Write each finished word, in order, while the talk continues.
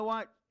know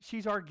what?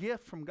 She's our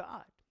gift from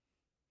God.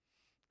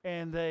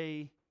 And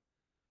they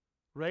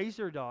raised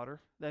their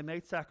daughter. They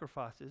made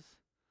sacrifices.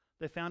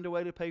 They found a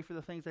way to pay for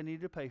the things they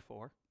needed to pay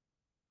for.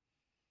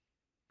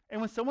 And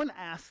when someone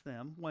asked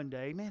them one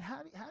day, man,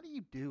 how do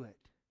you do it?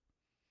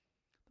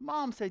 The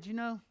mom said,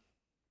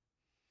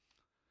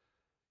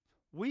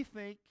 we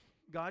think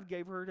God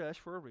gave her to us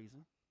for a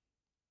reason.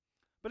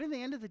 But in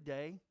the end of the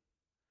day,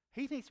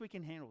 he thinks we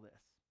can handle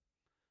this.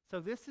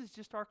 So this is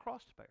just our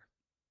cross to bear.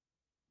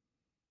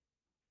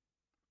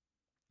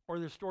 Or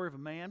the story of a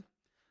man.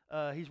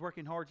 He's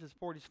working hard to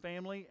support his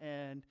family,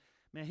 and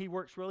man, he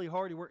works really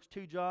hard. He works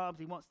 2 jobs.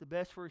 He wants the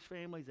best for his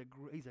family.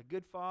 He's a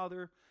good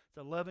father.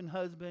 He's a loving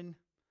husband.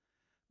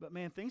 But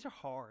man, things are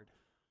hard.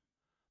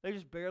 They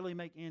just barely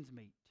make ends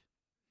meet.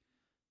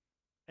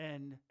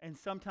 And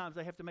sometimes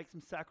they have to make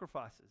some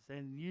sacrifices.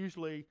 And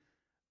usually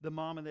the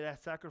mom and dad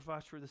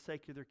sacrifice for the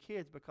sake of their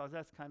kids because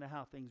that's kind of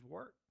how things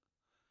work.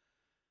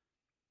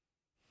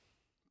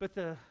 But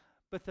the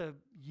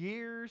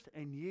years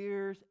and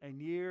years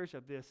and years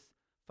of this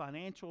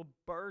financial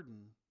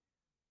burden,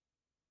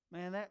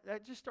 man,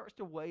 that just starts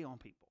to weigh on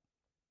people.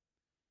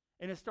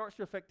 And it starts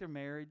to affect their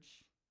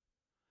marriage.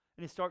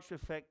 And it starts to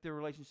affect their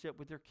relationship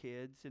with their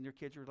kids and their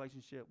kids'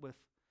 relationship with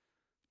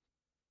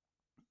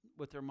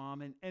their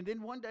mom. And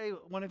then one day,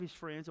 one of his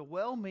friends, a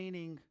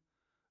well-meaning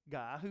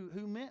guy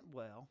who meant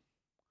well,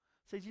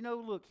 says,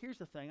 look, here's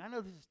the thing. I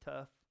know this is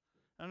tough.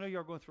 I know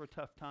you're going through a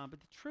tough time.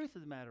 But the truth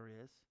of the matter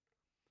is,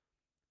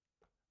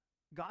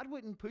 God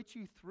wouldn't put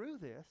you through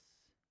this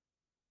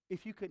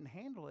if you couldn't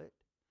handle it.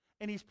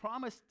 And he's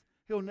promised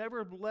he'll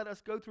never let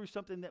us go through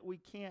something that we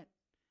can't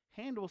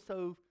handle.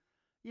 So,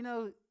 you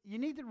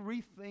need to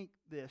rethink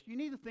this. You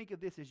need to think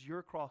of this as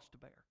your cross to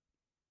bear.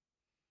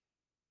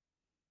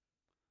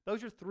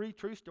 Those are 3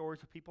 true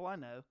stories of people I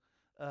know,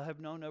 have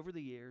known over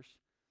the years.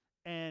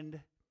 And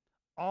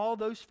all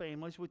those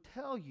families would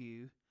tell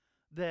you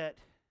that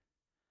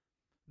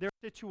their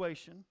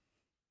situation,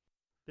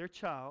 their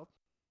child,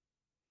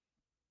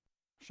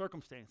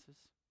 circumstances,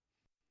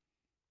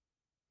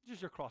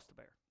 just your cross to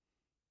bear.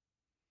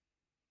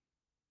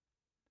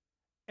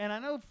 And I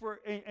know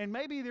and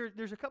maybe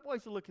there's a couple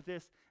ways to look at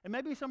this, and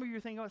maybe some of you are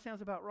thinking, it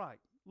sounds about right.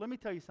 Let me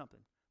tell you something.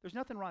 There's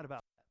nothing right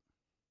about that.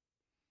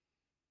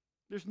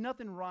 There's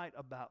nothing right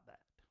about that.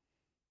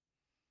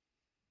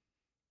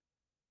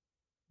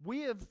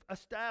 We have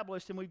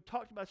established, and we've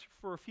talked about this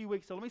for a few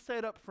weeks, so let me say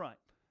it up front.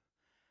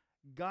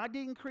 God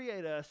didn't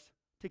create us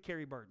to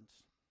carry burdens.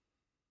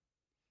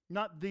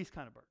 Not these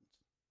kind of burdens.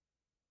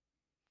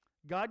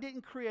 God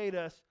didn't create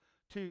us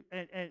to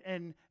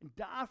and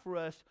die for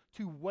us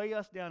to weigh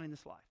us down in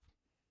this life.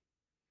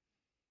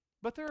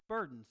 But there are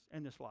burdens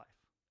in this life.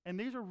 And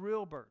these are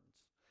real burdens.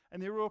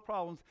 And they're real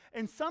problems.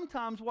 And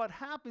sometimes what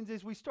happens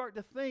is we start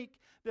to think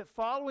that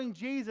following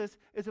Jesus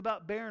is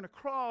about bearing a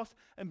cross.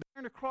 And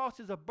bearing a cross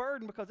is a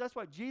burden because that's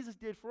what Jesus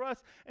did for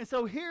us. And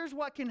so here's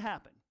what can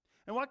happen.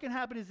 And what can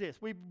happen is this.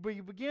 We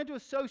begin to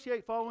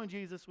associate following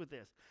Jesus with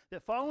this.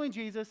 That following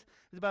Jesus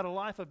is about a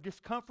life of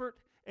discomfort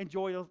and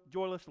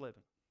joyless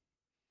living.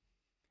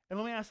 And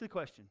let me ask you the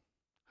question.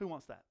 Who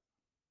wants that?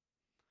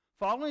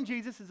 Following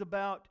Jesus is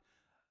about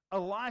a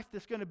life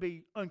that's going to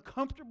be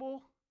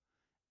uncomfortable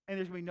and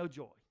there's going to be no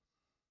joy.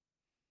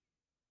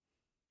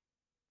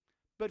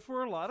 But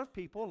for a lot of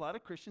people, a lot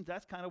of Christians,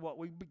 that's kind of what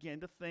we begin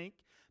to think,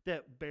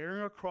 that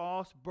bearing a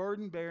cross,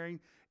 burden bearing,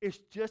 is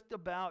just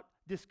about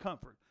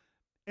discomfort.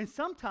 And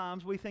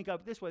sometimes we think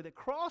of it this way, that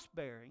cross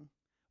bearing,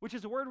 which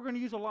is a word we're going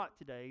to use a lot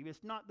today.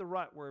 It's not the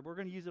right word. We're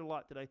going to use it a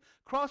lot today.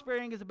 Cross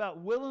bearing is about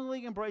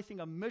willingly embracing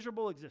a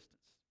miserable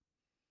existence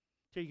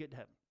till you get to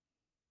heaven.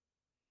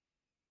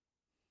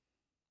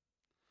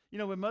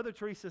 When Mother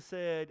Teresa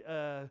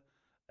said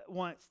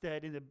once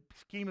that in the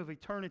scheme of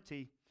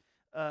eternity,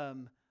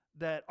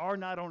 that our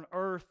night on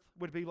earth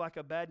would be like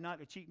a bad night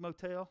at a cheap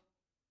motel,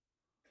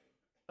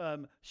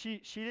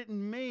 she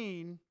didn't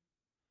mean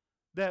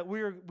that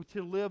we're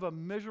to live a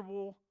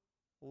miserable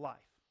life,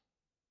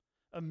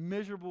 a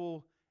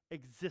miserable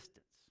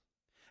existence.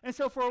 And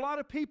so for a lot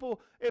of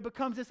people, it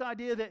becomes this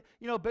idea that,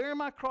 bearing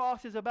my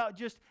cross is about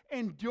just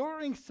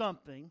enduring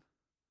something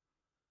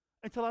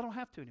until I don't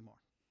have to anymore.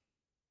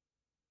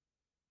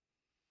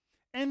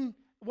 And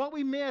what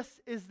we miss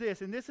is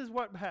this, and this is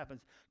what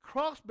happens.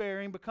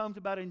 Cross-bearing becomes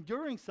about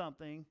enduring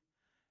something,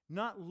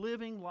 not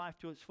living life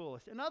to its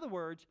fullest. In other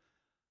words,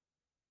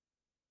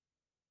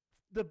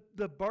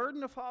 the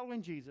burden of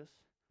following Jesus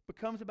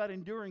becomes about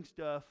enduring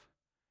stuff,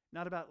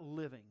 not about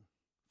living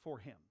for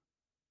him.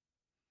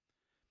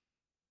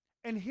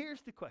 And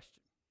here's the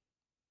question.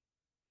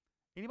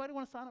 Anybody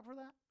want to sign up for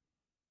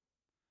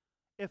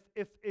that?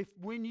 If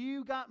when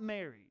you got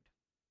married,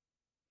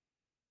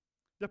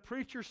 the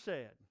preacher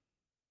said,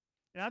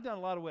 and I've done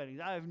a lot of weddings,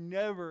 I have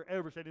never,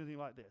 ever said anything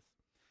like this.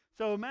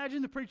 So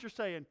imagine the preacher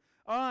saying,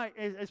 all right,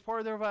 as part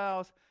of their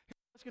vows, here's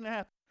what's going to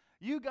happen.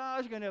 You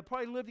guys are going to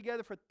probably live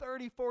together for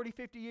 30, 40,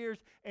 50 years,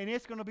 and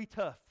it's going to be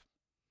tough.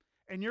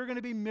 And you're going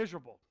to be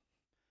miserable.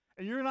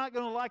 And you're not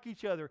going to like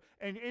each other.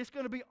 And it's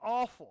going to be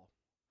awful.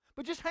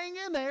 But just hang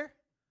in there.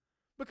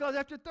 Because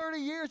after 30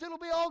 years, it'll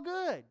be all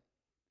good.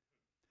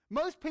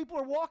 Most people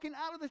are walking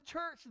out of the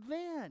church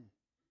then.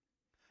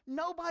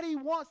 Nobody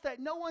wants that.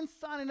 No one's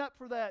signing up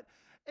for that.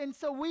 And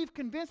so we've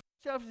convinced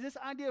ourselves of this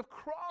idea of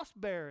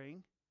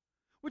cross-bearing,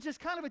 which is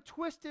kind of a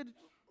twisted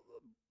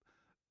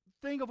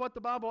thing of what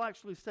the Bible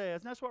actually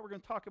says. And that's what we're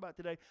going to talk about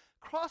today.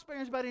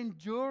 Cross-bearing is about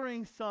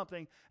enduring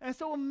something. And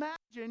so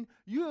imagine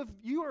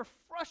you are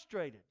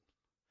frustrated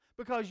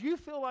because you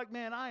feel like,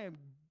 man, I am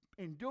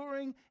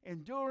enduring,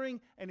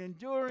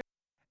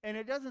 and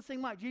it doesn't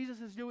seem like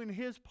Jesus is doing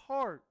his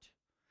part.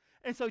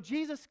 And so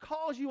Jesus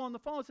calls you on the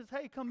phone and says,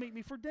 hey, come meet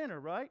me for dinner,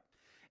 right?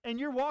 And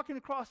you're walking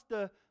across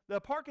the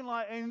parking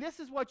lot, and this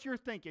is what you're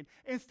thinking.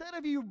 Instead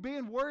of you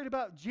being worried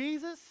about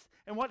Jesus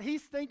and what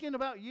he's thinking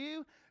about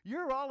you,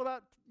 you're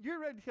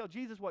ready to tell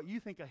Jesus what you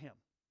think of him.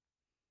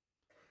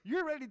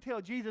 You're ready to tell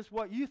Jesus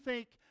what you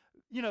think.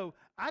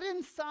 I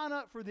didn't sign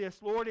up for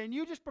this, Lord, and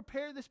you just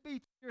prepare the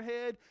speech in your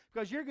head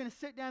because you're going to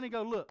sit down and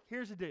go, look,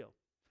 here's the deal.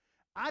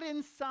 I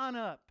didn't sign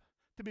up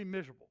to be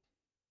miserable.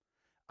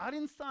 I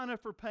didn't sign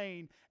up for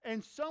pain.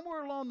 And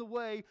somewhere along the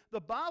way, the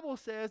Bible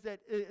says that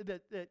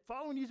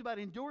following you is about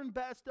enduring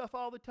bad stuff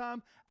all the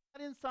time. I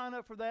didn't sign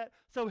up for that.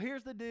 So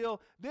here's the deal.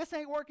 This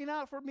ain't working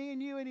out for me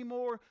and you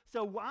anymore.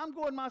 So I'm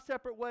going my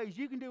separate ways.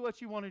 You can do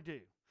what you want to do.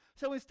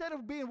 So instead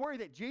of being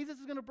worried that Jesus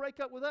is going to break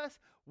up with us,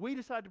 we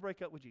decide to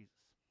break up with Jesus.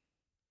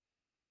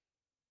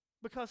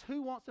 Because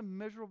who wants a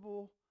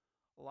miserable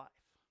life?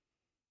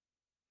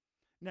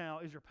 Now,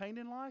 is there pain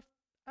in life?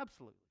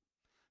 Absolutely.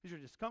 Is there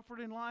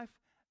discomfort in life?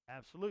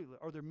 Absolutely.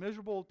 Are there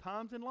miserable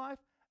times in life?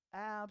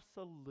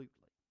 Absolutely.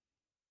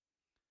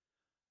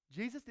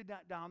 Jesus did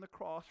not die on the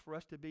cross for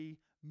us to be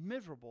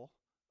miserable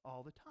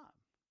all the time.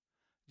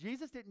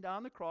 Jesus didn't die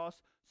on the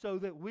cross so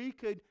that we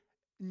could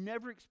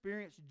never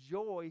experience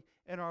joy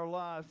in our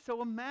lives.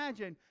 So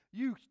imagine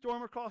you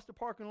storm across the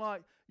parking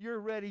lot, you're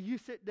ready, you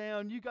sit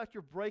down, you got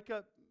your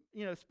breakup,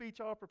 speech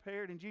all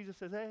prepared, and Jesus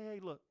says, hey,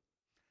 look,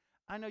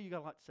 I know you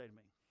got a lot to say to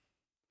me.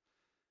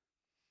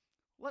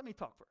 Let me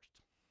talk first.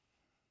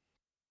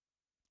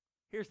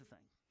 Here's the thing.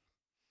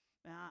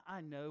 Now,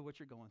 I know what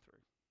you're going through.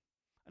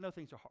 I know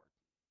things are hard.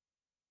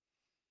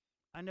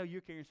 I know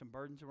you're carrying some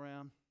burdens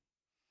around.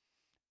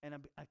 And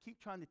I keep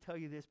trying to tell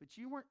you this, but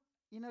you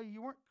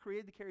weren't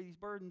created to carry these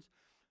burdens,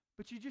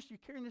 but you're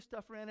carrying this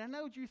stuff around. And I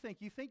know what you think.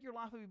 You think your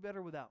life will be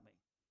better without me.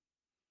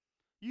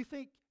 You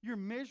think your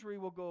misery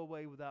will go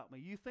away without me.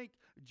 You think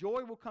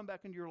joy will come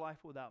back into your life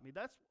without me.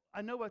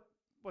 I know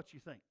what you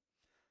think.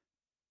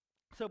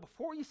 So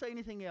before you say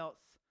anything else,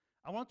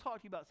 I want to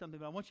talk to you about something,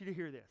 but I want you to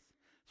hear this.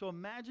 So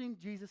imagine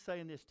Jesus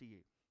saying this to you,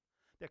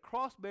 that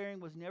cross-bearing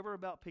was never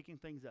about picking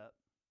things up.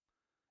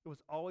 It was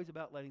always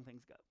about letting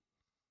things go.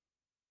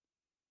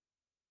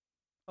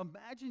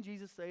 Imagine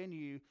Jesus saying to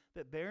you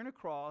that bearing a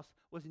cross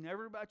was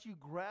never about you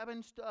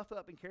grabbing stuff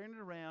up and carrying it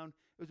around.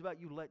 It was about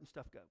you letting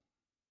stuff go.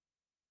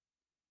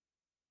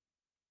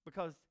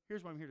 Because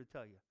here's what I'm here to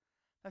tell you.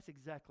 That's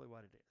exactly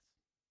what it is.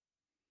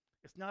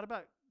 It's not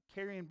about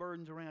carrying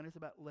burdens around. It's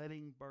about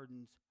letting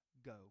burdens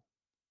go.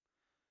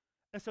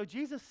 And so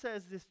Jesus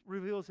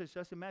reveals this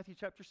to us in Matthew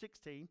chapter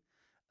 16.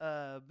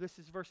 This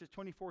is verses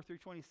 24 through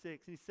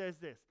 26. And he says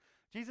this.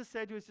 Jesus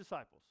said to his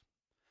disciples,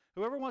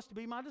 whoever wants to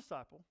be my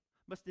disciple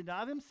must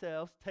deny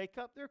themselves, take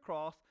up their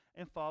cross,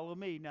 and follow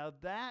me. Now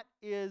that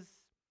is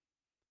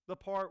the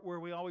part where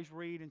we always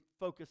read and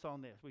focus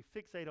on this. We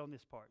fixate on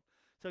this part.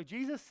 So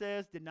Jesus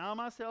says, deny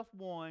myself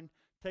 1,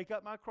 take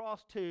up my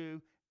cross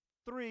 2,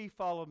 3,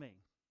 follow me.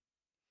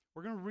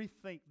 We're going to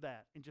rethink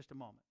that in just a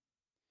moment.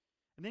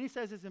 And then he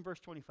says this in verse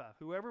 25.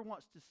 Whoever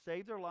wants to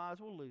save their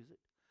lives will lose it.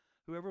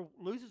 Whoever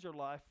loses their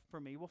life for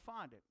me will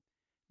find it.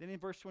 Then in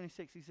verse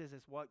 26 he says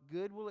this, what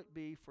good will it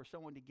be for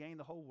someone to gain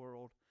the whole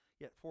world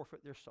yet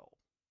forfeit their soul?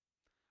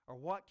 Or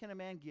what can a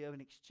man give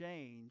in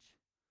exchange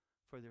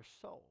for their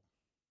soul?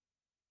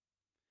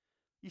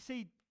 You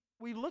see,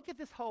 we look at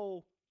this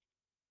whole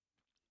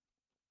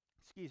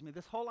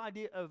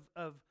idea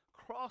of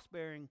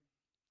cross-bearing.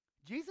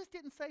 Jesus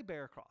didn't say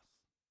bear a cross.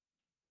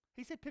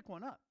 He said pick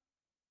one up.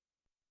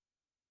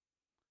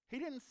 He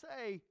didn't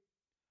say,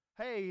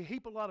 hey,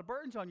 heap a lot of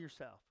burdens on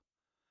yourself.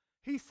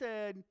 He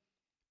said,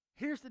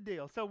 here's the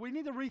deal. So we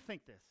need to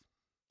rethink this.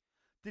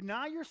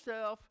 Deny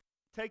yourself,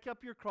 take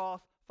up your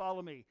cross,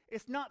 follow me.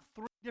 It's not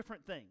 3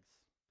 different things.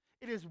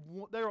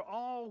 They're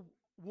all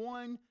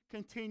one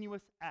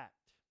continuous act.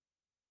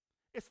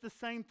 It's the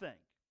same thing.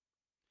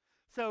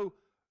 So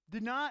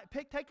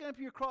taking up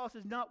your cross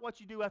is not what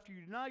you do after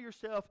you deny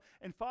yourself,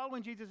 and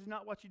following Jesus is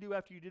not what you do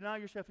after you deny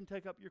yourself and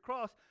take up your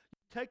cross.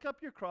 You take up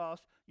your cross,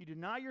 you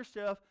deny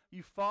yourself,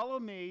 you follow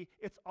me.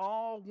 It's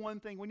all one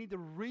thing. We need to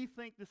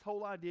rethink this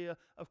whole idea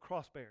of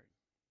cross-bearing.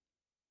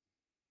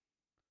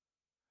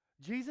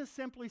 Jesus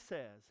simply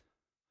says,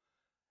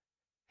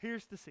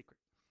 here's the secret.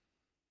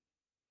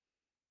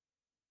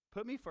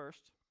 Put me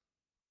first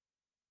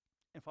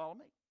and follow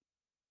me.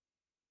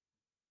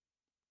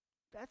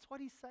 That's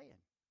what he's saying.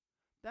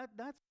 That's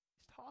what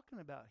he's talking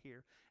about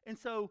here. And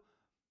so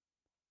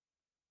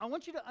I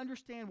want you to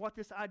understand what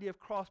this idea of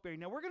cross-bearing.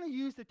 Now, we're going to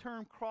use the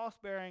term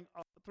cross-bearing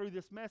through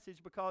this message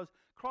because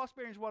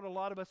cross-bearing is what a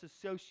lot of us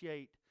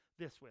associate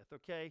this with,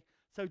 okay?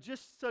 So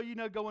just so you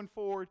know going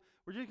forward,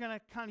 we're just going to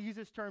kind of use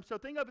this term. So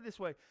think of it this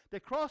way,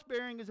 that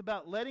cross-bearing is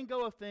about letting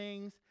go of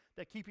things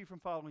that keep you from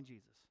following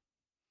Jesus.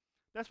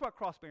 That's what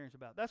cross-bearing is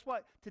about. That's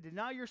what to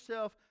deny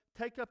yourself,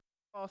 take up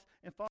the cross,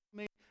 and follow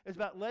me is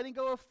about letting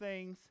go of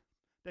things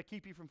that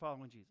keep you from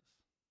following Jesus.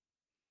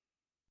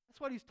 That's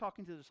what he's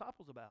talking to the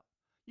disciples about.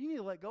 You need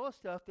to let go of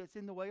stuff that's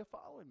in the way of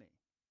following me.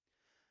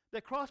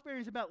 That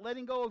cross-bearing is about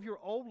letting go of your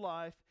old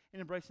life and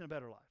embracing a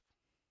better life.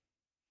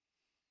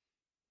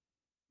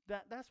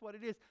 That's what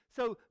it is.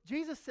 So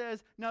Jesus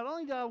says, not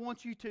only do I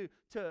want you to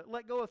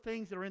let go of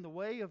things that are in the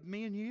way of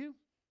me and you,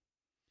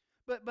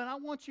 but I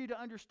want you to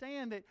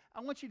understand that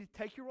I want you to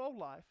take your old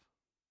life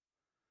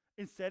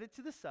and set it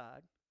to the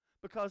side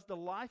because the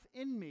life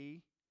in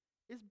me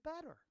is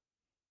better.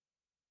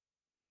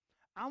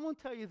 I want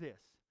to tell you this.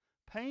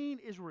 Pain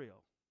is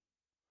real.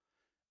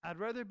 I'd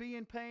rather be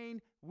in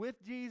pain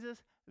with Jesus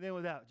than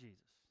without Jesus.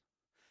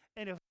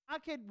 And if I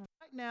could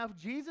right now, if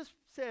Jesus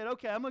said,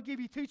 okay, I'm going to give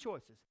you two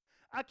choices.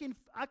 I can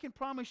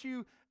promise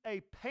you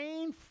a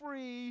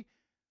pain-free,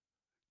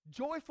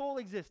 joyful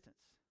existence,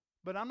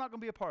 but I'm not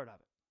going to be a part of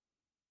it.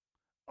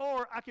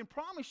 Or I can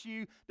promise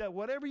you that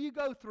whatever you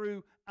go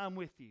through, I'm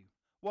with you.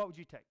 What would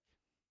you take?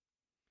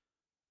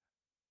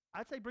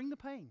 I'd say bring the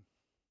pain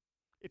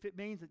if it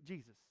means that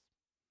Jesus.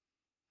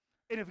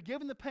 And if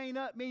giving the pain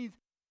up means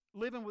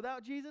living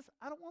without Jesus,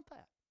 I don't want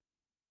that.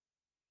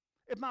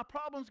 If my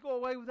problems go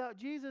away without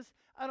Jesus,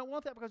 I don't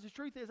want that because the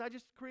truth is I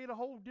just create a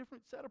whole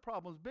different set of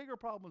problems, bigger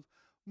problems,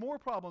 more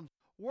problems,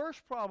 worse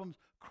problems.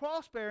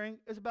 Cross-bearing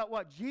is about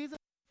what Jesus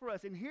did for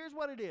us. And here's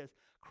what it is.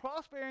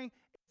 Cross-bearing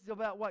is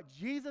about what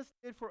Jesus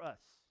did for us,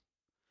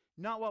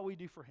 not what we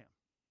do for him.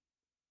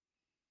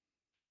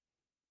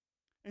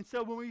 And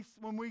so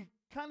when we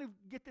kind of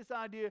get this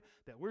idea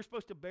that we're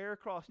supposed to bear a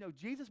cross, no,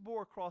 Jesus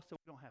bore a cross so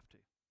we don't have to.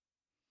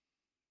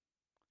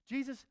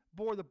 Jesus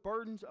bore the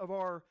burdens of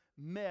our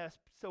mess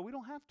so we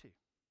don't have to.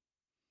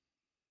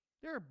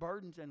 There are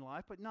burdens in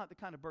life, but not the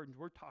kind of burdens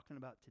we're talking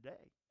about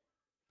today.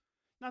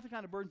 Not the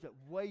kind of burdens that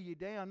weigh you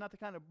down, not the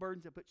kind of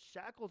burdens that put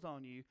shackles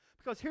on you.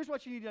 Because here's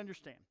what you need to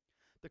understand.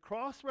 The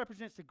cross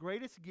represents the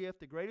greatest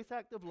gift, the greatest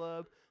act of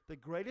love, the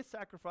greatest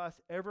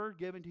sacrifice ever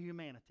given to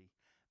humanity.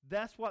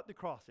 That's what the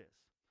cross is.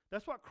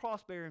 That's what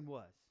cross-bearing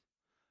was.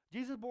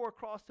 Jesus bore a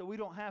cross so we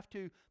don't have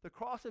to. The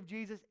cross of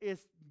Jesus is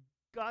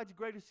God's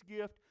greatest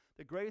gift,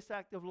 the greatest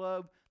act of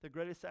love, the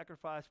greatest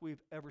sacrifice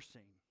we've ever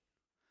seen.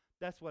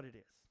 That's what it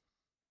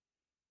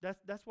is.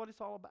 That's what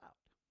it's all about.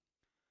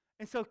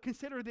 And so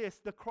consider this.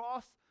 The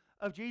cross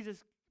of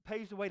Jesus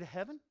paves the way to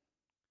heaven.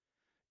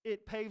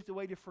 It paves the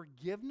way to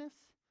forgiveness.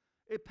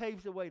 It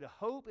paves the way to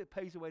hope. It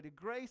paves the way to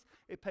grace.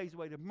 It paves the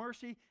way to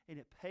mercy. And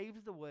it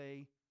paves the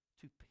way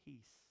to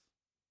peace.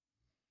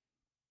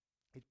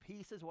 And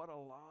peace is what a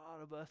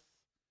lot of us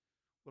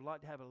would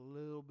like to have a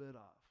little bit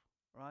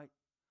of, right?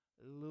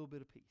 A little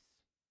bit of peace.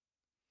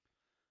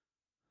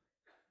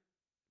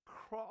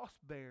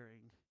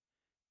 Cross-bearing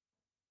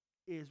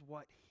is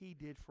what he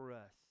did for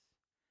us.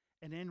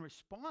 And in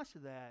response to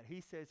that,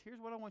 he says, here's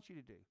what I want you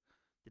to do.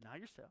 Deny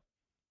yourself,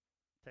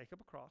 take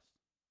up a cross,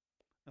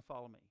 and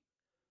follow me.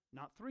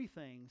 Not three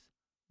things,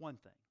 one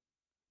thing.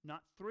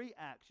 Not three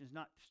actions,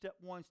 not step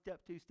one, step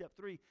two, step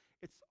three.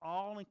 It's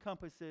all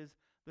encompasses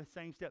the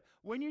same step.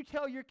 When you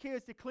tell your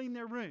kids to clean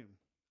their room,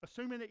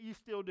 assuming that you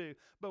still do,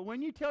 but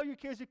when you tell your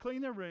kids to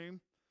clean their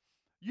room,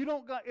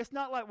 it's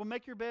not like, well,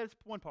 make your beds,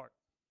 one part.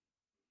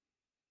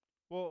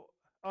 Well,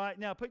 all right,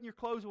 now putting your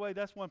clothes away,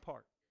 that's one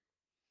part.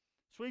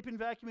 Sweeping,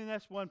 vacuuming,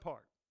 that's one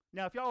part.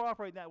 Now, if y'all are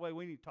operating that way,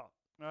 we need to talk,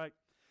 all right?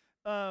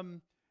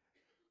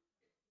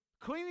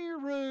 Cleaning your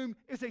room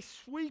is a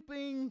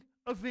sweeping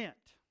event.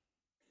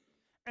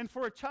 And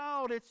for a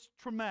child, it's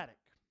traumatic.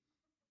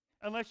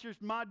 Unless you're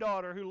my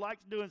daughter who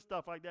likes doing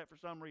stuff like that for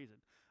some reason.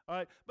 All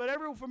right? But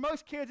for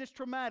most kids, it's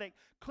traumatic.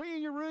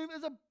 Cleaning your room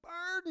is a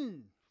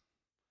burden.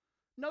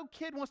 No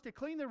kid wants to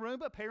clean their room,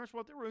 but parents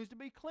want their rooms to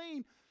be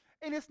clean.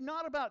 And it's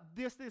not about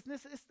this. It's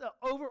the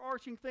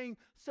overarching thing.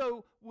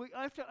 So we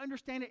have to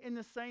understand it in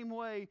the same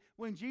way.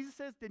 When Jesus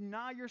says,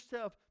 deny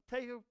yourself,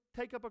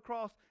 take up a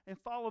cross, and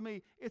follow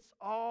me, it's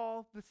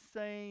all the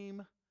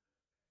same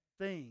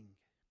thing.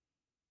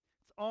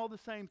 It's all the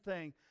same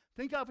thing.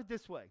 Think of it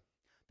this way.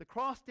 The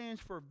cross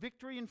stands for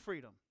victory and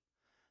freedom.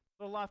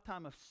 A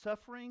lifetime of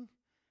suffering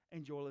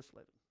and joyless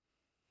living.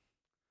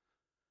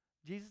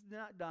 Jesus did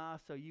not die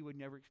so you would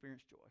never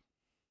experience joy.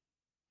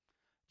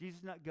 Jesus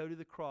did not go to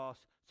the cross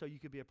so you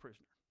could be a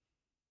prisoner.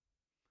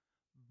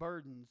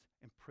 Burdens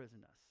imprison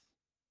us.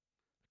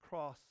 The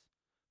cross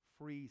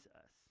frees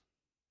us.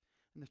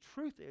 And the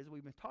truth is,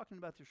 we've been talking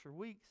about this for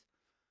weeks,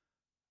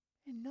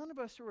 and none of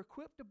us are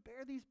equipped to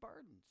bear these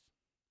burdens.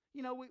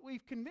 You know,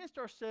 we've convinced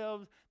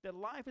ourselves that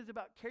life is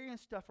about carrying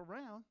stuff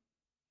around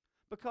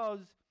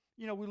because,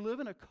 you know, we live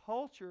in a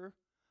culture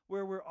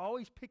where we're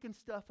always picking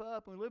stuff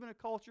up. And we live in a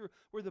culture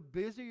where the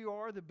busier you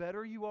are, the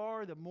better you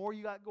are, the more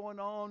you got going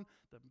on,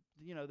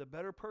 the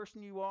better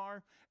person you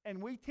are.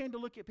 And we tend to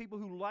look at people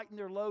who lighten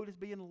their load as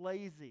being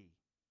lazy.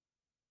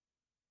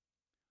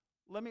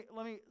 Let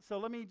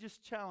me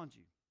just challenge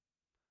you.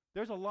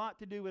 There's a lot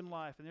to do in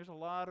life, and there's a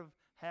lot of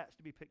hats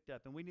to be picked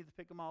up, and we need to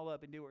pick them all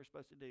up and do what we're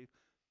supposed to do.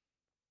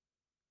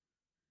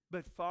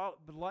 But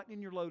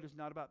lightening your load is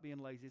not about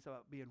being lazy. It's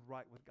about being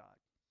right with God.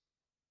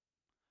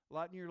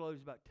 Lightening your load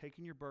is about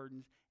taking your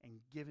burdens and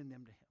giving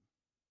them to Him.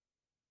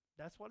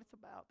 That's what it's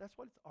about. That's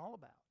what it's all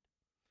about.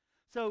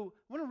 So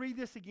I want to read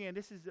this again.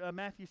 This is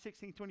Matthew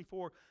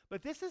 16:24.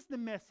 But this is the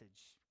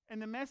message.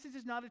 And the message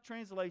is not a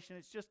translation.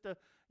 It's just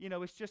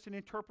it's just an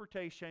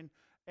interpretation.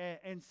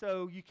 And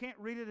so you can't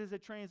read it as a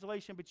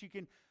translation,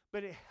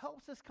 but it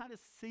helps us kind of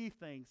see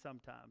things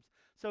sometimes.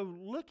 So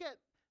look at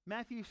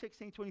Matthew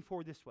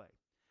 16:24 this way.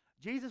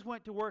 Jesus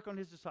went to work on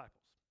His disciples.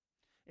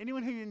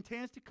 Anyone who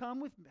intends to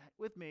come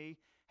with me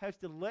has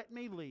to let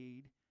me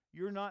lead.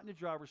 You're not in the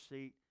driver's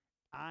seat.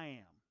 I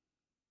am.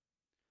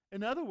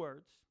 In other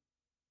words,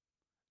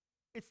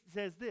 it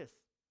says this: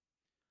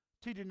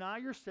 to deny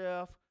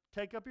yourself,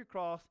 take up your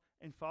cross,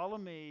 and follow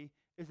me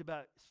is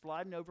about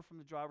sliding over from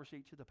the driver's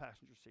seat to the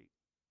passenger seat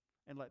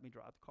and let me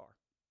drive the car.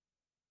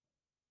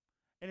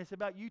 And it's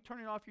about you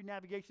turning off your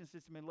navigation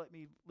system and let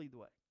me lead the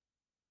way.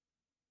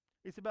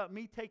 It's about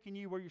me taking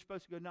you where you're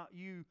supposed to go, not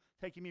you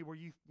taking me where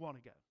you want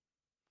to go.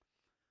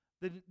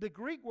 The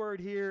Greek word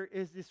here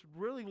is this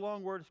really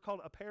long word. It's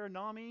called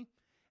aperonami.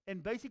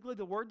 And basically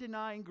the word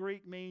deny in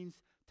Greek means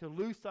to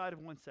lose sight of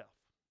oneself.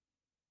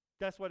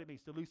 That's what it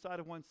means, to lose sight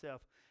of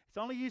oneself. It's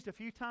only used a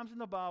few times in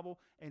the Bible,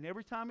 and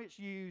every time it's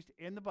used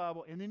in the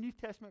Bible, in the New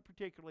Testament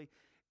particularly,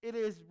 it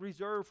is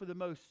reserved for the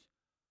most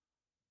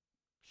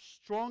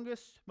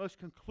strongest, most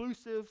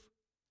conclusive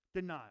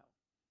denial.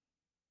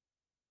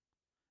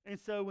 And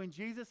so when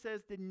Jesus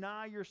says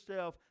deny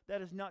yourself,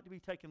 that is not to be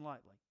taken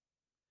lightly.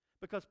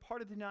 Because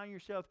part of denying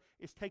yourself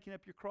is taking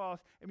up your cross.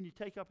 And when you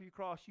take up your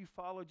cross, you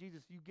follow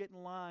Jesus. You get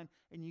in line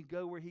and you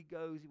go where He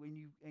goes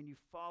and you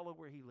follow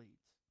where He leads.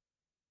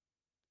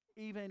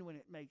 Even when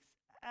it makes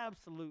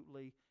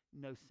absolutely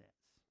no sense.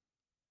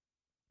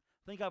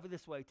 Think of it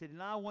this way. To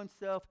deny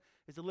oneself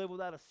is to live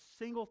without a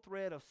single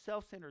thread of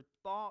self-centered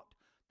thought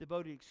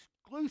devoted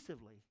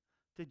exclusively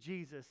to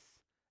Jesus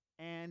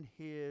and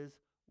His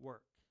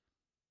work.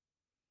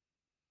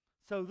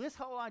 So this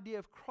whole idea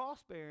of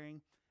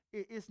cross-bearing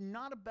is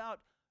not about,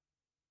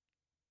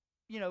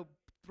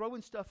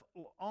 throwing stuff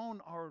on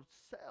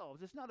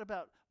ourselves. It's not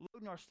about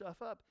loading our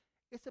stuff up.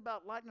 It's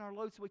about lightening our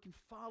load so we can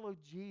follow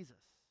Jesus.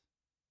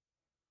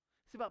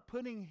 It's about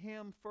putting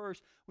Him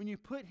first. When you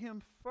put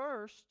Him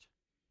first,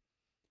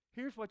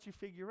 here's what you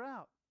figure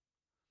out.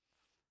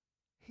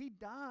 He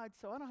died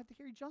so I don't have to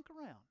carry junk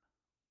around.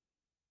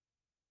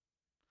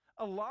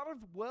 A lot of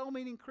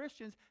well-meaning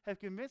Christians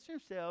have convinced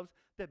themselves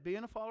that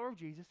being a follower of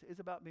Jesus is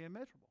about being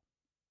miserable.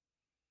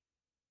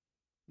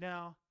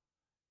 Now,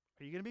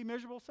 are you going to be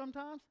miserable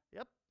sometimes?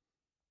 Yep.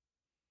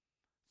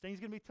 Things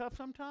going to be tough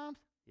sometimes?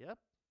 Yep.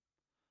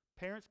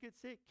 Parents get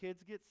sick,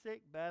 kids get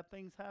sick, bad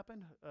things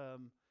happen.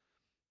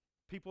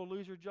 People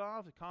lose their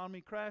jobs,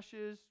 economy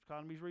crashes,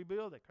 economies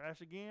rebuild, they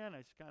crash again.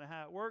 That's kind of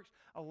how it works.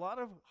 A lot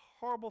of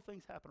horrible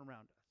things happen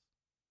around us.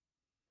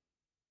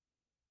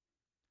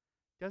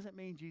 Doesn't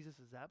mean Jesus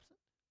is absent.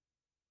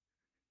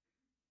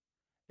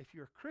 If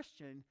you're a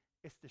Christian,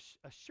 it's the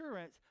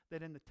assurance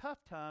that in the tough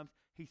times,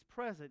 He's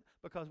present,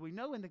 because we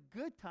know in the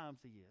good times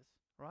He is,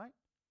 right?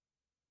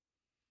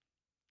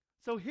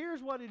 So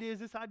here's what it is,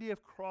 this idea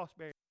of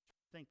cross-bearing.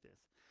 Think this.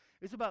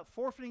 It's about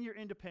forfeiting your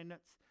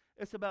independence.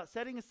 It's about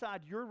setting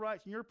aside your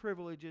rights and your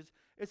privileges.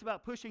 It's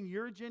about pushing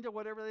your agenda,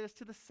 whatever that is,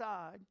 to the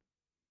side.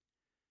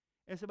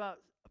 It's about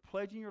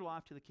pledging your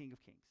life to the King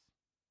of Kings.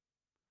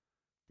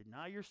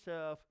 Deny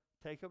yourself,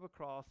 take up a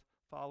cross,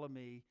 follow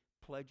me,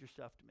 pledge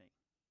yourself to me.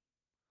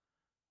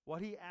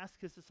 What He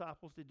asked His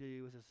disciples to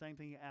do is the same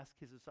thing He asked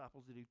His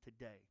disciples to do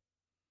today.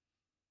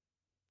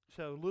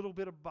 So a little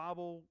bit of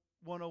Bible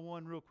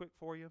 101 real quick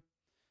for you.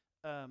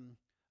 A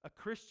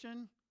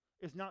Christian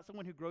is not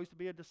someone who grows to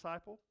be a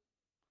disciple.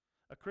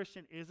 A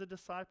Christian is a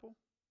disciple.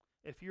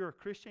 If you're a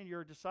Christian,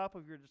 you're a disciple.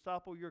 If you're a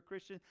disciple, you're a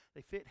Christian.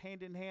 They fit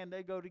hand in hand.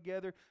 They go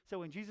together. So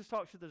when Jesus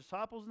talks to the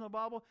disciples in the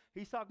Bible,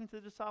 He's talking to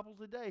the disciples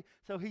today.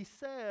 So He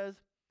says,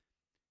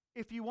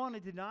 if you want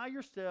to deny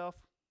yourself,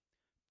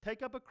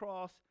 take up a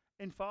cross,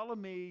 and follow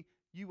me,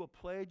 you will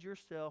pledge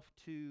yourself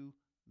to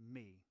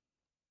me.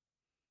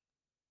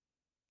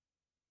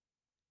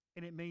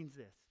 And it means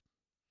this.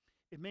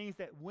 It means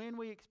that when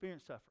we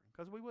experience suffering,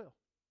 because we will,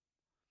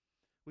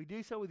 we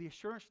do so with the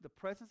assurance of the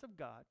presence of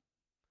God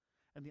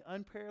and the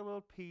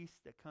unparalleled peace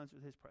that comes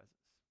with His presence.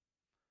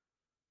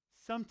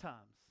 Sometimes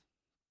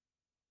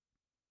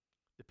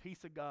the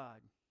peace of God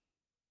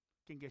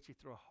can get you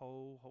through a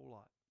whole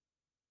lot.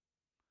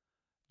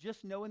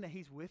 Just knowing that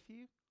He's with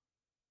you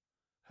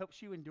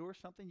helps you endure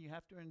something you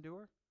have to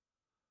endure,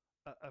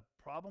 a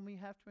problem you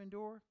have to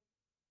endure.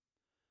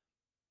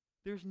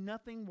 There's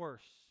nothing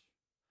worse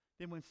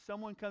than when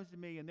someone comes to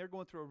me and they're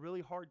going through a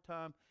really hard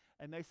time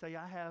and they say,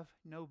 I have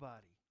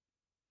nobody.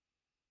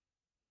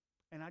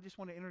 And I just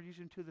want to introduce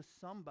them to the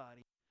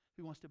somebody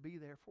who wants to be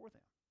there for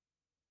them.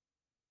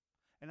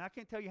 And I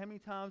can't tell you how many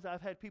times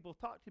I've had people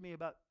talk to me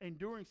about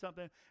enduring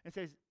something and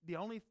says, the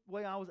only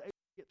way I was able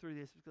to get through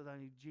this is because I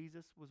knew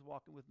Jesus was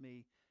walking with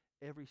me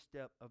every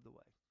step of the way.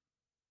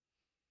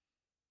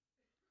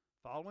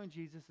 Following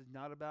Jesus is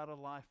not about a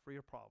life free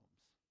of problems.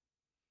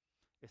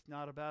 It's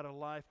not about a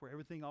life where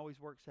everything always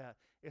works out.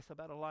 It's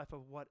about a life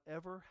of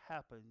whatever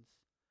happens,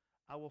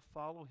 I will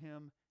follow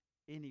him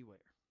anywhere.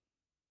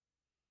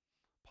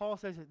 Paul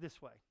says it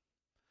this way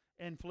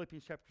in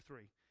Philippians chapter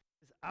 3. He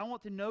says, I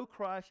want to know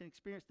Christ and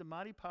experience the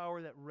mighty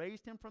power that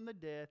raised him from the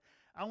dead.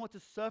 I want to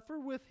suffer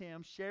with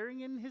him,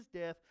 sharing in his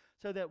death,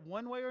 so that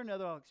one way or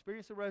another I'll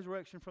experience the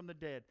resurrection from the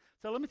dead.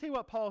 So let me tell you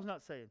what Paul's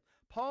not saying.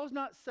 Paul's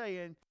not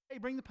saying, hey,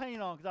 bring the pain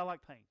on because I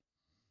like pain.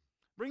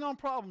 Bring on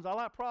problems. I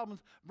like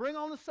problems. Bring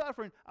on the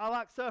suffering. I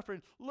like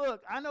suffering.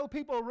 Look, I know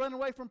people are running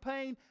away from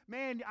pain.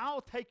 Man,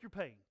 I'll take your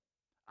pain.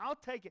 I'll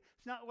take it.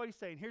 It's not what he's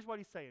saying. Here's what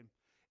he's saying.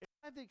 If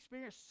I have to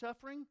experience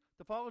suffering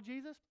to follow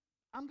Jesus,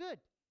 I'm good.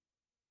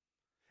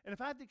 And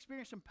if I have to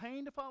experience some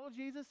pain to follow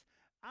Jesus,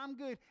 I'm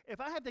good. If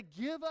I have to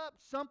give up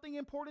something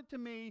important to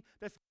me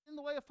that's in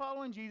the way of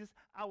following Jesus,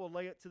 I will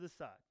lay it to the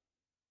side.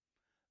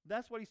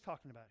 That's what he's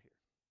talking about here.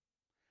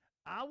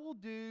 I will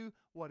do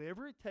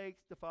whatever it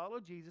takes to follow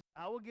Jesus.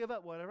 I will give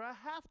up whatever I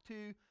have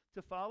to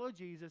follow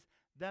Jesus.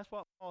 That's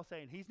what Paul's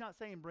saying. He's not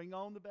saying bring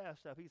on the bad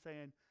stuff. He's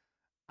saying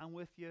I'm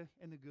with you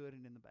in the good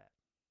and in the bad.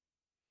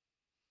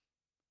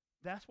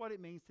 That's what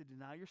it means to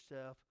deny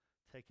yourself,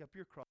 take up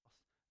your cross,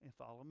 and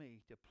follow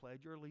me, to pledge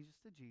your allegiance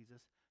to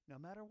Jesus no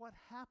matter what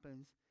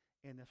happens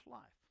in this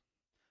life.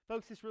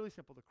 Folks, it's really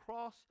simple. The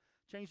cross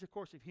changed the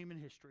course of human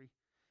history,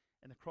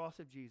 and the cross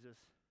of Jesus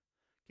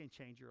can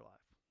change your life.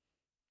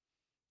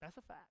 That's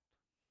a fact.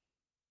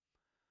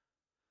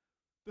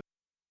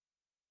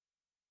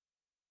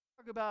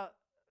 Talk about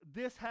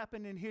this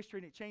happened in history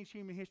and it changed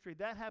human history.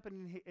 That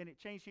happened and it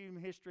changed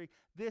human history.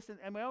 This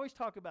and we always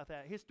talk about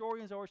that.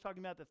 Historians are always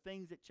talking about the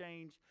things that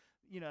changed,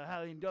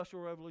 how the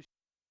Industrial Revolution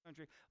changed the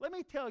country. Let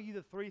me tell you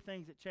the 3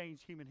 things that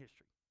changed human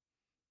history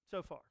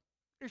so far.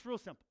 It's real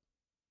simple.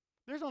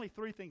 There's only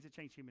 3 things that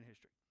changed human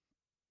history.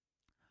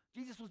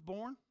 Jesus was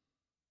born,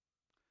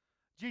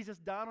 Jesus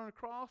died on a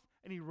cross,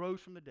 and he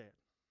rose from the dead.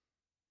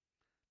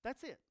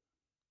 That's it.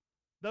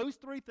 Those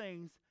 3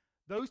 things,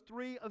 those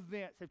 3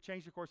 events have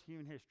changed the course of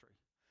human history.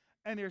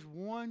 And there's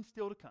one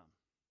still to come.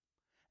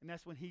 And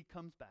that's when he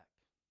comes back.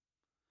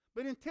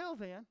 But until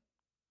then,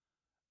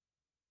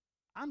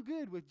 I'm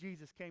good with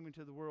Jesus came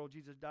into the world,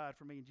 Jesus died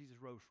for me, and Jesus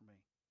rose for me.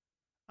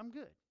 I'm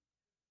good.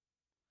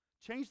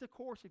 Change the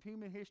course of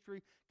human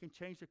history can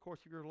change the course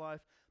of your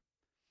life.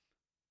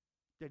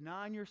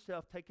 Denying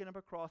yourself, taking up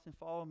a cross and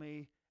follow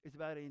me is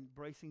about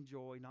embracing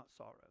joy, not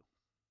sorrow.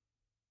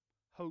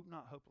 Hope,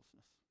 not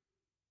hopelessness.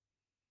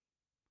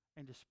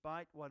 And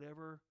despite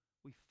whatever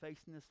we face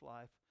in this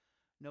life,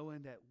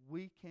 knowing that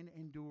we can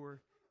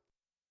endure,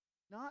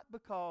 not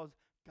because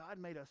God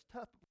made us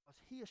tough, but because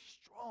he is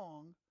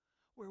strong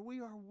where we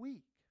are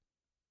weak.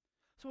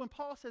 So when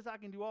Paul says I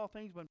can do all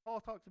things, when Paul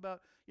talks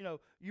about,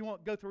 you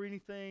won't go through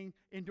anything,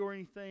 endure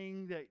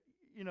anything, that,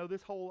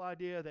 this whole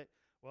idea that,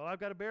 well, I've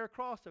got to bear a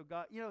cross, so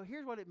God,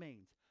 here's what it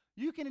means.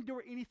 You can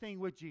endure anything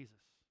with Jesus.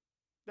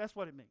 That's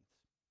what it means.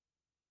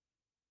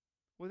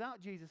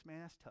 Without Jesus, man,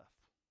 that's tough.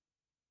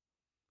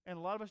 And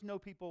a lot of us know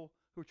people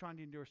who are trying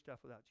to endure stuff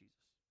without Jesus.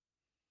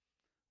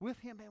 With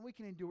him, man, we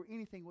can endure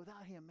anything.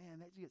 Without him, man,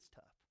 that gets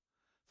tough.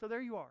 So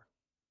there you are,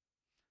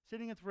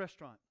 sitting at the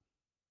restaurant.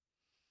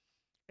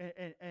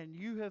 And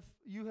you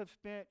have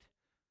spent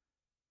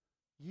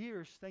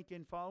years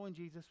thinking following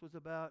Jesus was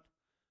about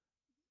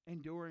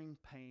enduring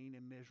pain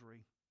and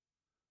misery,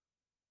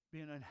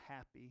 being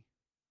unhappy,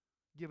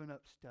 giving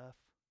up stuff.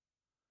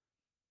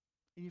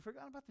 And you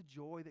forgot about the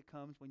joy that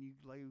comes when you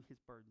lay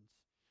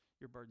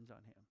your burdens on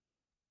him.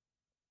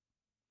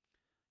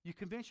 You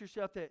convince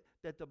yourself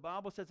that the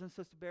Bible says I'm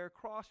supposed to bear a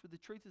cross, but the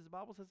truth is the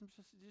Bible says I'm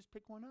supposed to just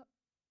pick one up.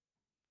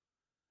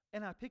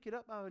 And I pick it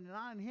up by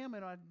denying him,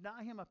 and I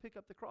deny him, I pick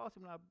up the cross,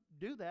 and when I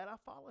do that, I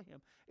follow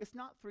him. It's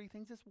not 3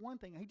 things, it's one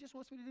thing. He just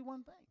wants me to do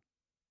one thing.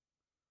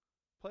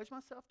 Pledge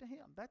myself to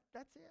him. That's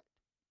it.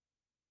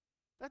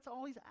 That's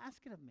all he's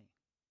asking of me.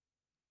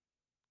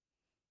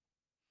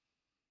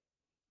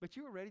 But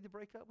you were ready to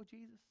break up with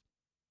Jesus.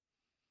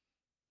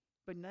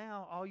 But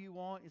now all you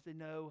want is to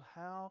know,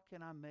 how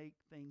can I make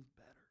things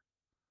better?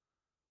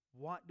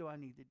 What do I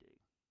need to do?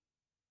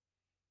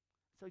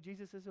 So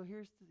Jesus says, well,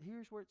 here's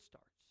where it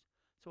starts.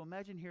 So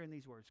imagine hearing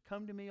these words.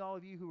 Come to me, all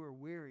of you who are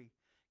weary,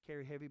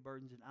 carry heavy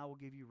burdens, and I will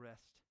give you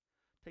rest.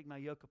 Take my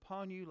yoke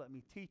upon you. Let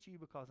me teach you,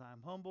 because I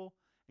am humble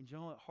and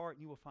gentle at heart,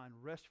 and you will find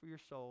rest for your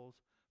souls.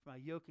 For my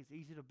yoke is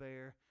easy to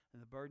bear,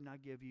 and the burden I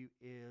give you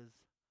is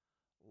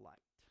light.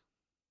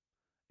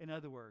 In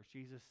other words,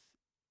 Jesus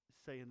is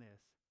saying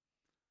this.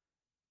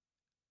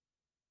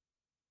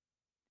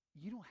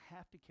 You don't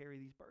have to carry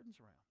these burdens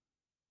around.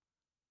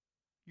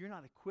 You're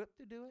not equipped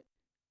to do it.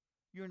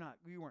 You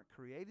weren't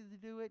created to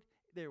do it.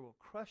 They will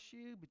crush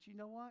you, but you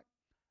know what?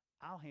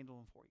 I'll handle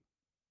them for you.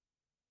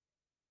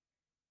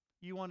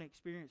 You want to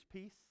experience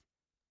peace?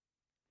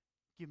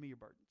 Give me your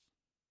burdens.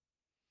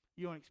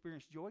 You want to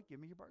experience joy? Give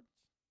me your burdens.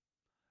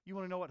 You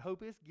want to know what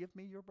hope is? Give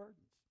me your burdens.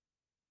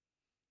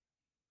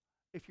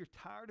 If you're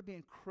tired of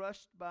being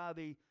crushed by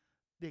the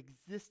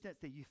existence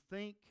that you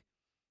think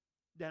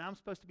that I'm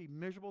supposed to be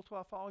miserable till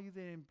I follow you,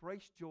 then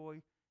embrace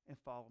joy and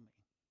follow me.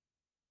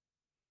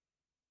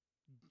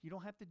 You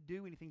don't have to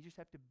do anything. You just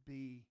have to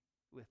be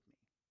with me.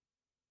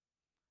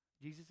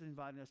 Jesus is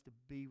inviting us to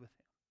be with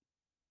him.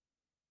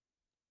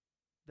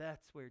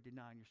 That's where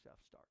denying yourself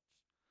starts.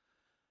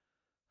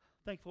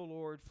 Thankful,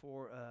 Lord,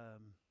 for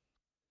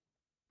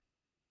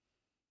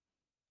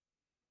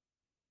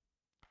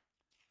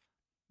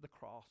the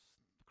cross.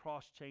 The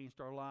cross changed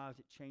our lives.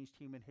 It changed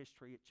human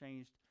history. It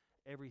changed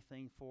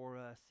everything for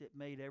us. It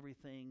made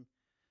everything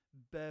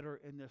better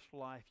in this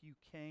life. You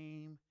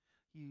came,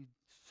 you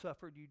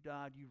suffered, you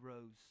died, you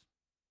rose.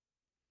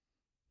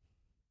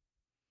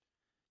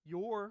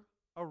 Your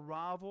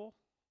arrival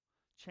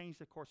changed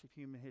the course of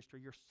human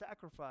history. Your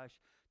sacrifice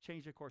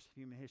changed the course of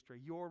human history.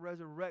 Your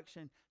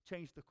resurrection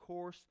changed the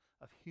course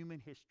of human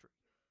history.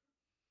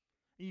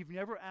 And you've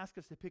never asked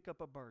us to pick up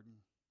a burden.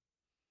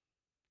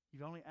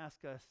 You've only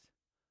asked us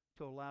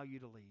to allow you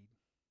to lead.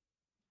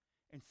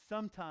 And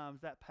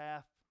sometimes that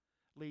path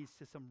leads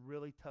to some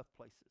really tough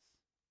places,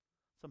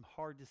 some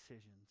hard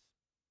decisions,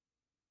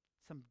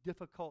 some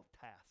difficult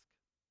tasks,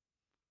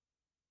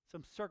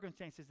 some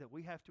circumstances that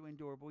we have to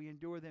endure, but we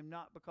endure them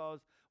not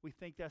because we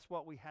think that's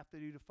what we have to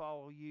do to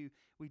follow you.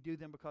 We do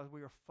them because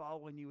we are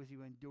following you as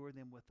you endure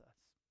them with us.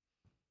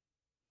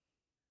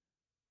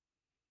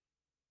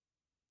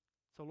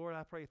 So, Lord,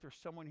 I pray if there's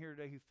someone here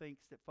today who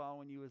thinks that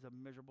following you is a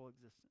miserable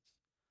existence,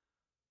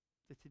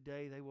 that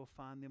today they will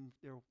find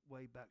their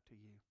way back to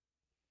you.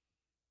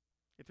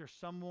 If there's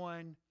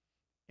someone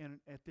in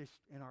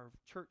our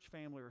church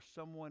family or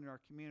someone in our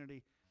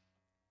community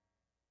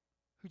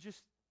who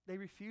just, they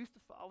refuse to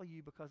follow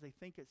you because they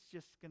think it's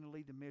just going to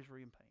lead to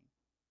misery and pain,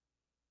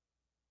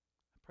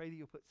 I pray that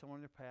you'll put someone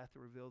in their path to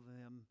reveal to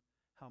them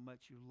how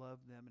much you love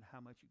them and how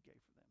much you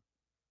gave for them.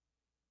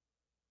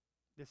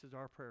 This is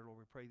our prayer, Lord.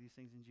 We pray these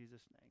things in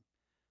Jesus' name.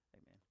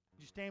 Amen.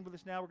 Would you stand with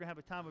us now? We're going to have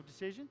a time of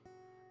decision.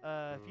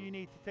 If you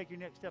need to take your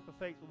next step of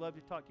faith, we'd love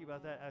to talk to you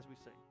about that as we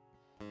sing.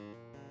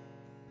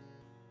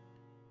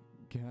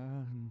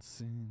 God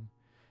sent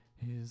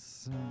his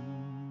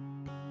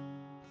son.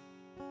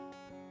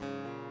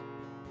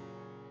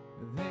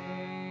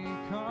 They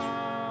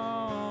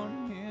called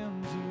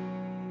him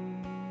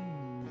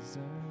Jesus.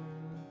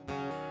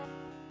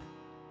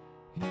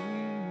 He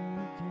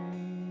came to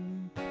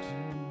love,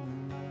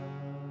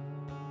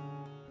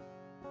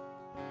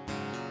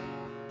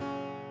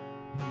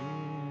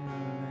 heal, and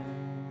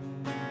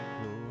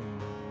forgive.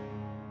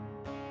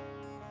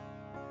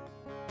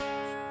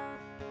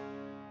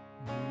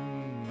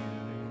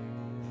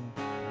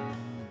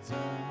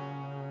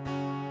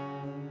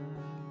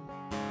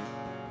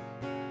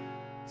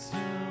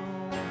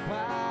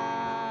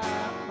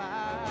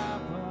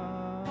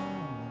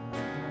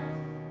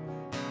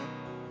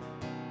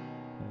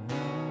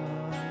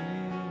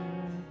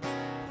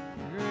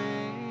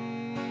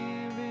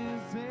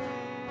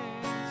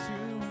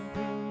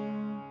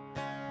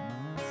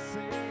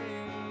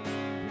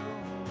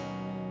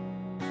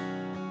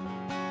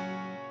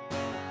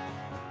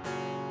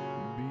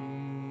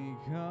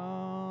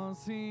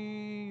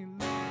 He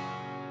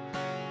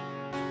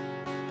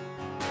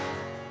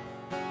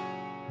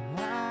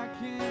I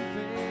can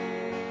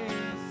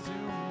face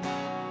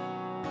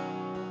tomorrow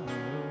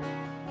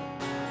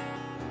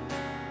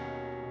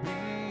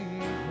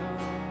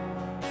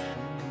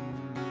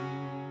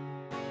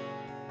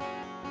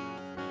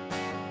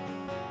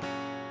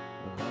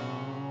because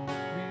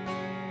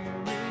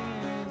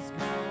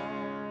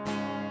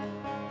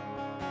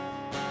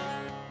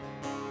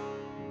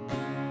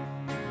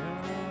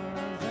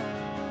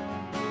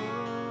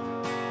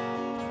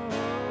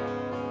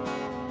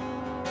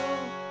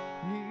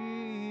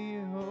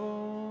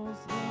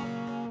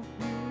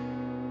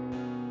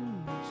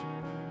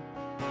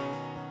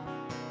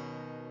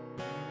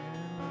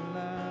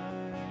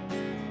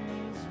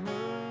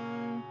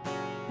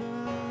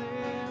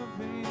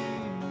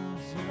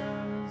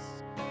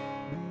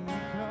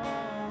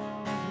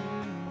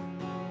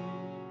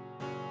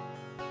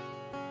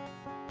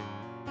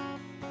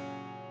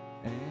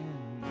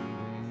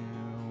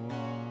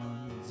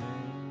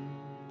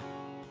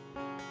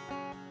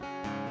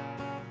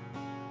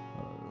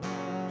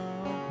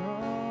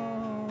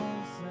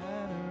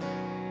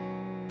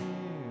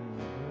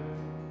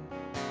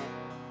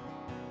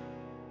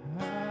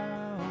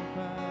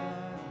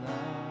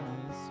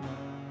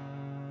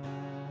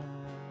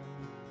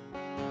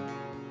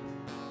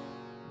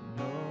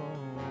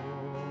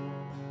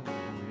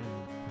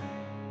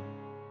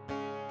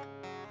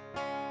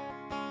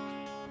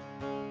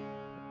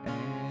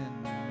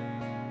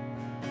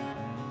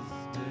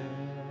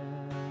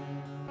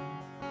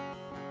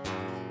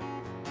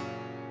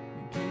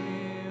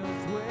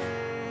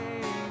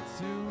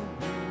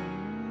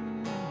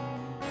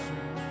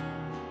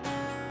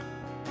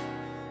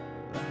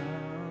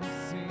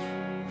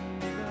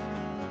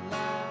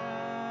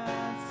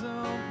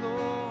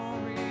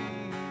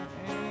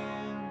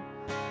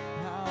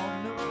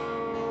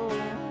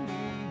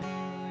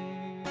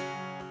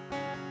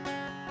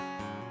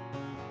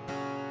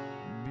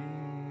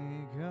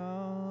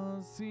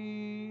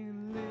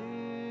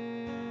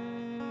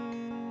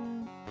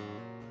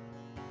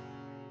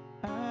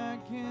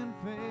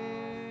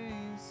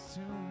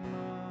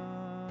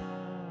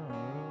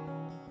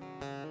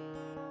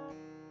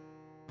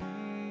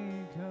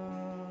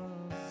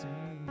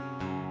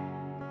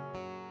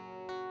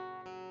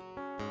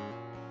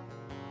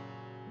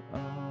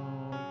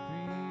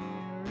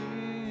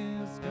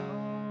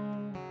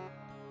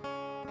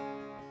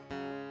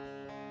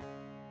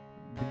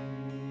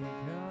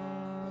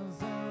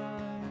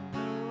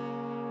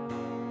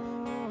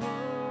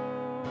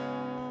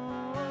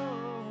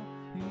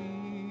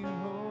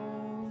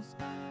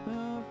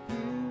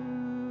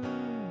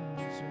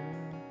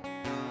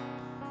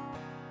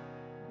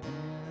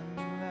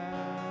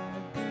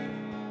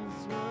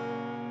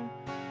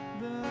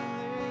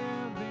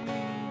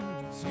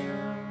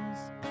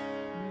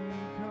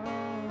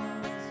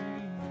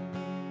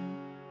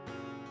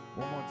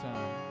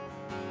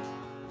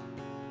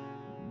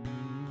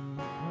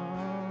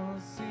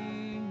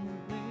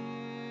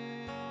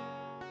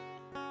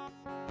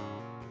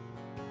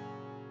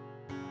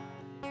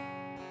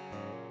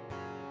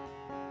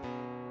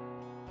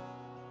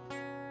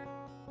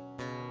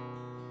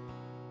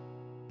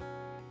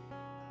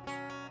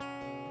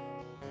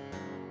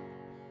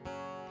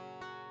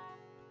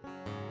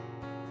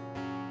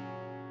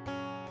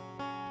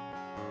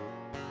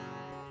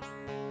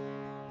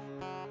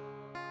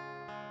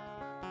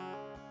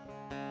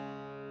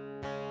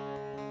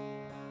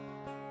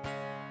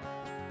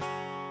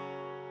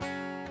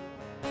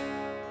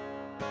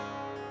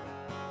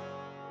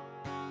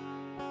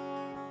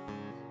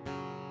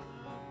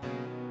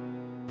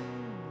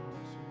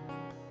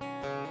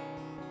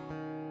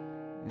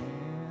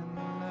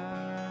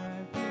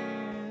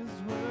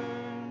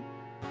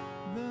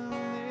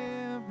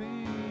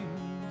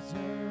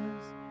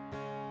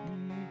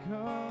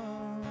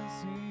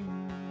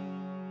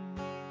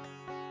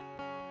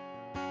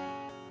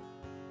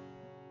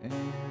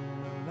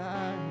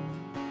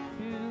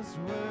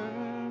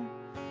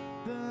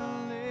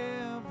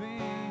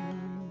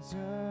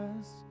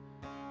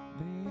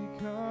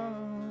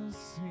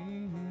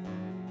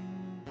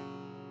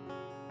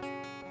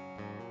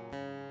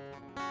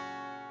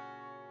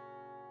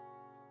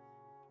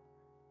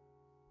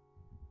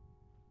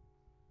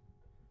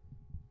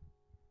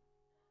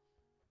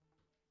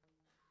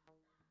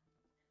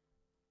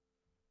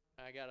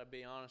I gotta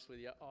be honest with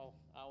you. Oh,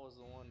 I was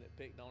the one that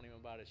picked on him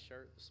about his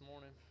shirt this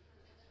morning,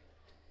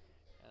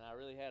 and I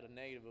really had a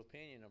negative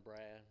opinion of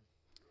Brad.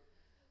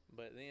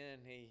 But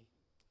then he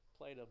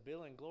played a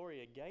Bill and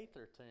Gloria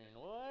Gaither tune.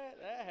 What?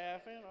 That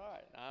happened? All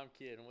right. I'm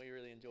kidding. We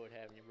really enjoyed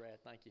having you,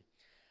 Brad. Thank you.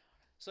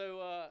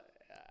 So,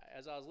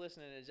 as I was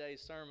listening to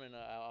Jay's sermon,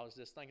 I was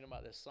just thinking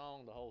about this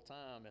song the whole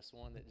time. It's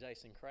one that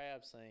Jason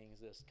Crabb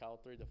sings. It's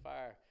called Through the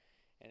Fire.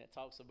 And it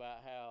talks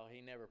about how he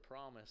never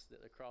promised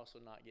that the cross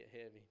would not get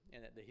heavy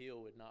and that the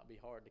hill would not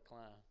be hard to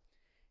climb.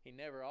 He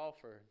never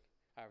offered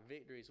our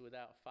victories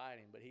without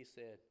fighting, but he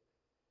said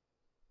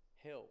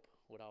help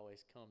would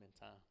always come in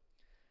time.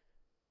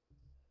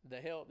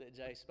 The help that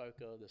Jay spoke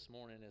of this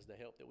morning is the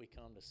help that we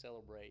come to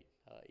celebrate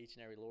each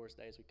and every Lord's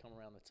Day as we come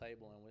around the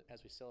table and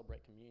as we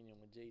celebrate communion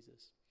with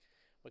Jesus.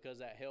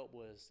 Because that help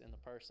was in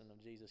the person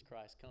of Jesus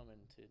Christ coming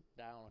to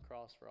die on a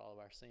cross for all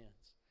of our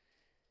sins.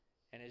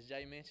 And as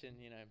Jay mentioned,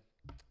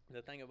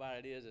 the thing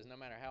about it is no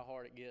matter how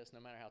hard it gets,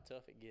 no matter how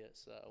tough it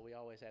gets, we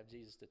always have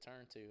Jesus to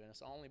turn to. And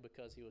it's only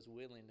because he was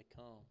willing to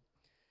come.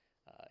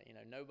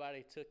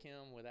 Nobody took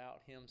him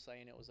without him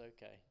saying it was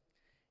okay.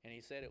 And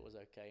he said it was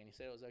okay. And he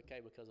said it was okay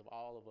because of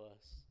all of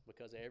us,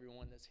 because of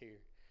everyone that's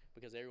here,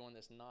 because of everyone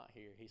that's not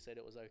here. He said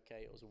it was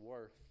okay. It was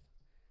worth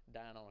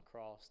dying on a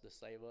cross to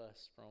save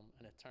us from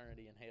an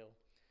eternity in hell.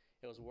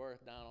 It was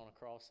worth dying on a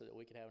cross so that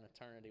we could have an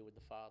eternity with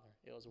the Father.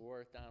 It was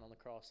worth dying on the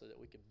cross so that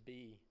we could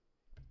be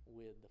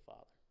with the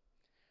Father.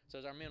 So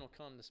as our men will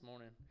come this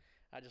morning,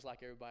 I'd just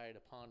like everybody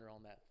to ponder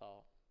on that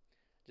thought.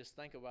 Just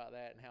think about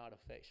that and how it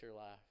affects your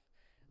life.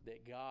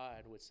 That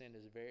God would send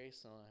his very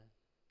Son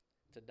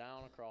to die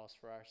on a cross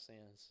for our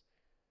sins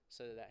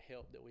so that that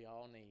help that we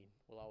all need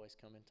will always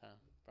come in time.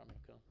 If I'm going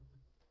to come.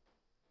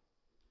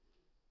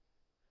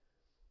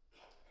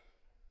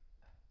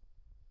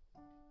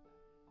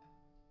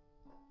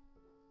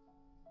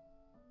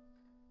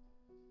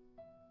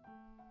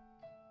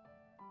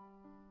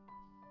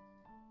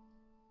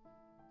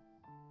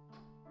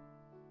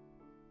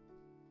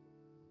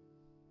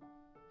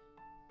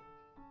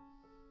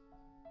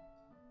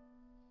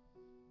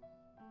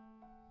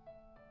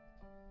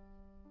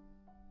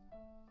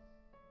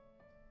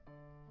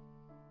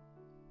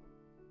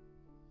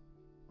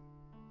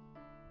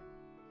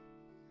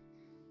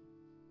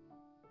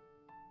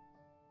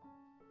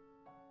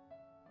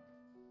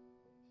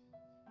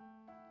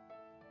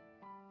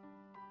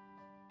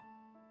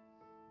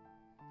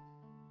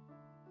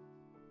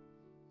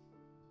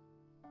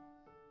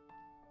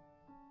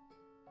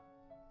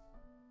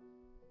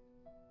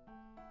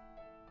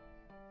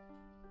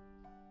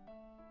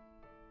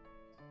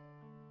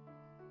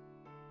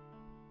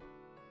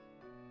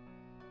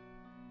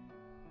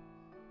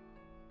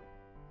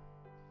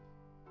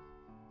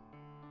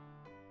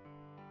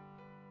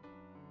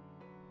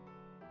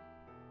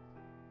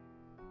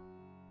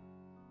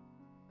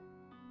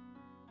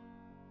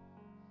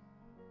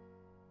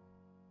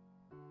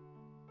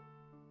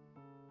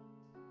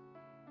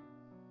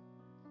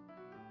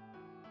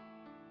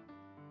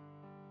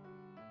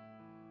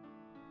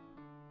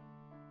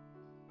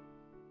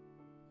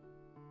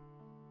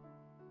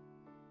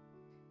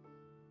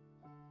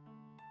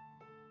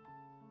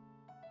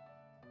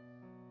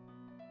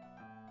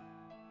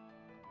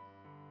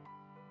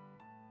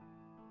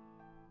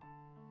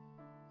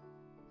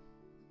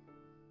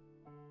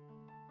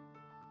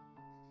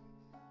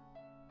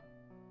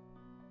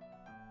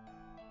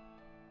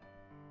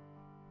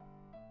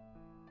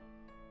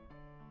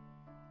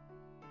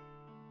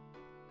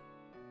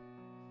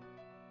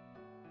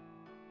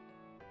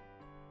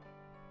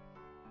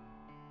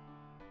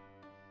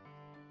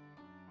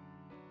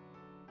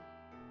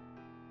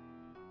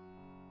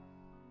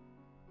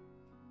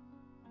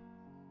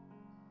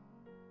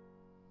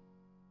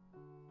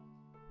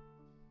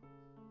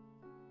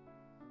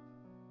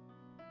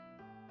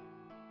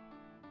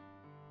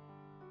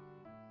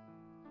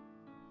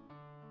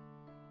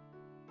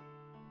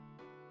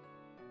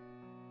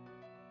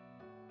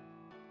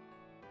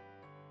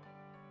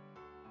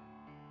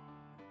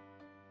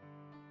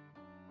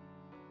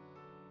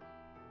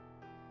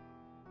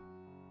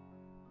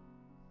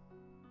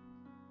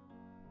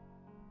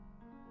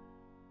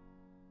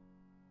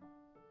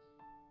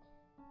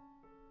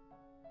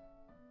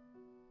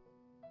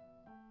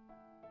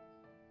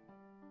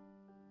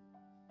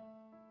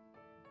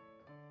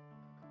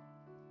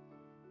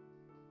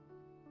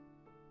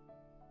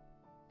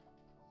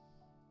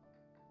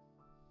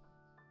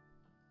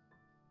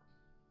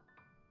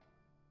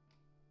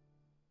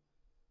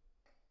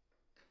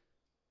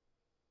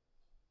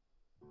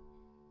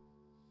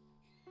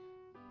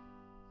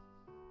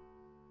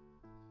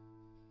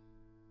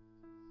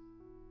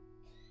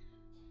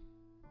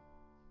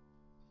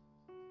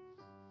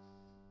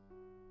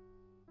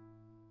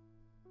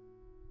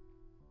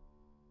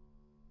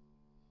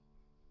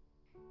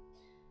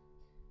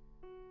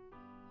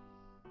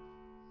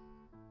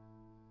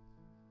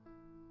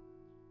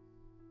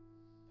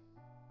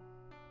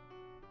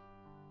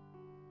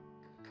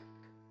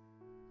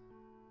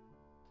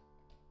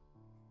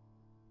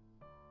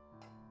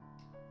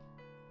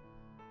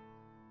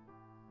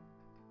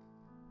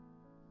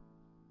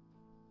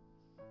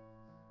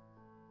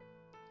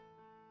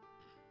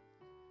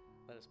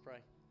 us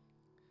pray.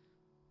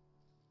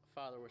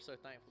 Father, we're so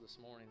thankful this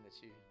morning that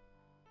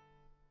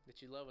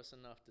you love us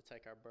enough to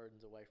take our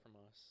burdens away from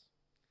us.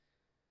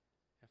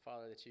 And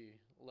Father, that you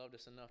loved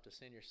us enough to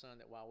send your Son,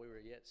 that while we were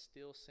yet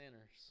still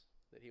sinners,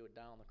 that he would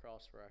die on the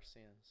cross for our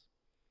sins.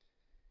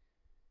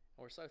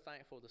 And we're so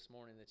thankful this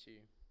morning that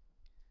you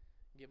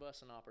give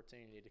us an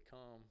opportunity to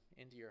come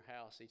into your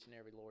house each and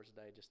every Lord's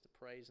Day just to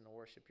praise and to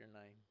worship your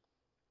name.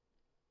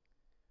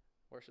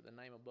 Worship the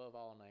name above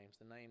all names,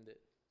 the name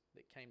that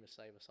came to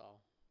save us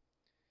all.